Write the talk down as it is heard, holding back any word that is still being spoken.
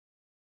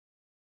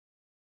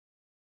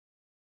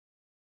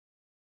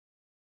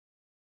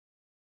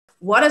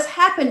What has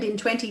happened in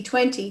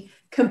 2020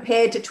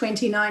 compared to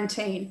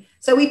 2019?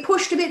 So we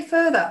pushed a bit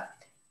further.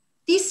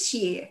 This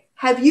year,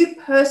 have you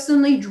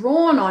personally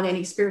drawn on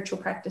any spiritual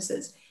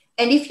practices?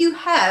 And if you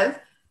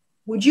have,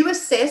 would you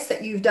assess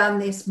that you've done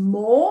this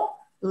more,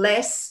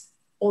 less,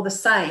 or the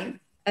same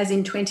as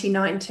in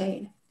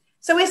 2019?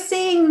 So we're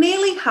seeing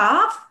nearly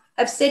half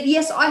have said,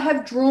 yes, I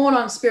have drawn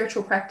on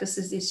spiritual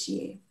practices this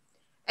year.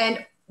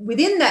 And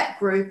within that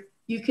group,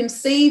 you can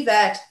see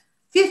that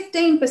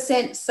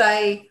 15%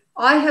 say,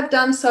 I have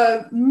done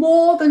so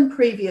more than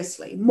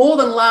previously, more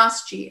than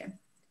last year.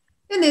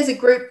 Then there's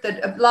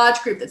a large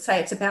group that say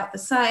it's about the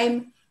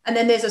same. And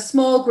then there's a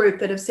small group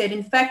that have said,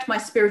 in fact, my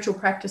spiritual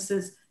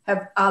practices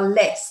are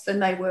less than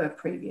they were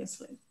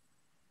previously.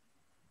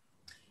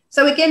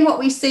 So again, what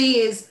we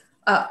see is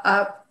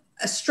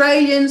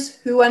Australians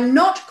who are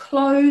not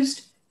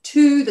closed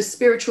to the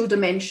spiritual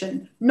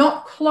dimension,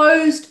 not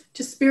closed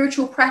to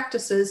spiritual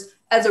practices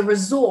as a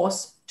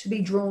resource to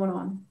be drawn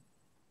on.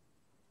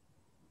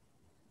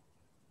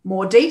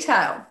 More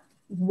detail.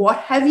 What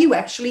have you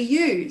actually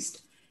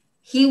used?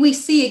 Here we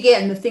see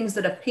again the things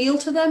that appeal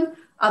to them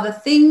are the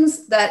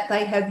things that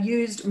they have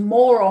used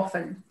more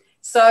often.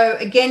 So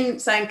again,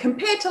 saying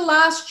compared to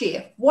last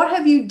year, what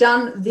have you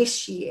done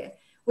this year?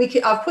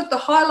 I've put the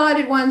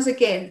highlighted ones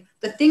again.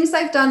 The things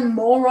they've done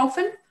more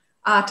often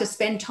are to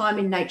spend time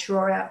in nature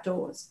or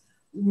outdoors.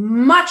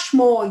 Much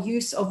more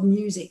use of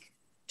music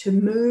to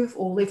move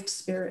or lift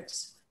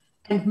spirits,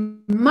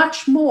 and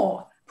much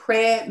more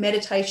prayer,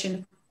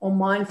 meditation, or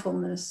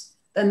mindfulness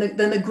than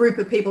the group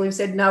of people who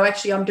said, no,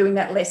 actually, I'm doing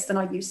that less than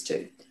I used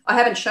to. I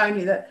haven't shown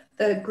you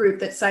the group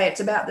that say it's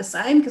about the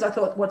same, because I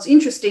thought what's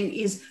interesting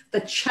is the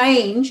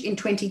change in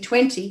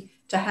 2020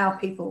 to how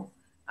people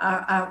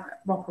are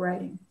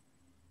operating.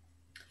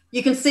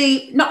 You can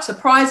see, not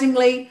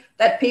surprisingly,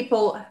 that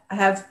people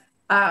have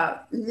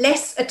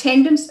less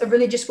attendance of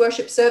religious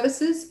worship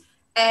services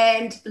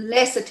and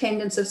less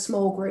attendance of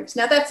small groups.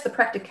 Now, that's the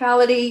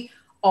practicality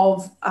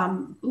of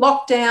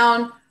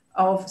lockdown,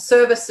 of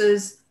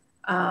services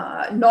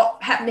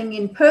not happening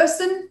in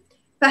person.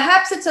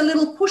 Perhaps it's a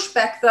little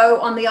pushback, though,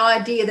 on the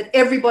idea that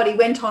everybody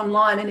went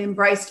online and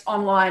embraced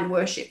online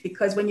worship,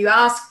 because when you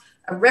ask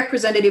a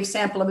representative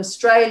sample of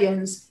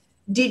Australians,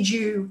 did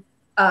you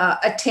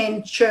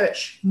attend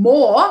church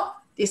more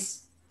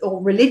or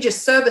religious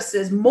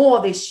services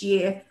more this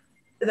year,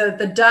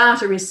 the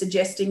data is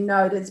suggesting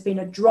no, there's been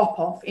a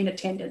drop-off in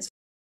attendance.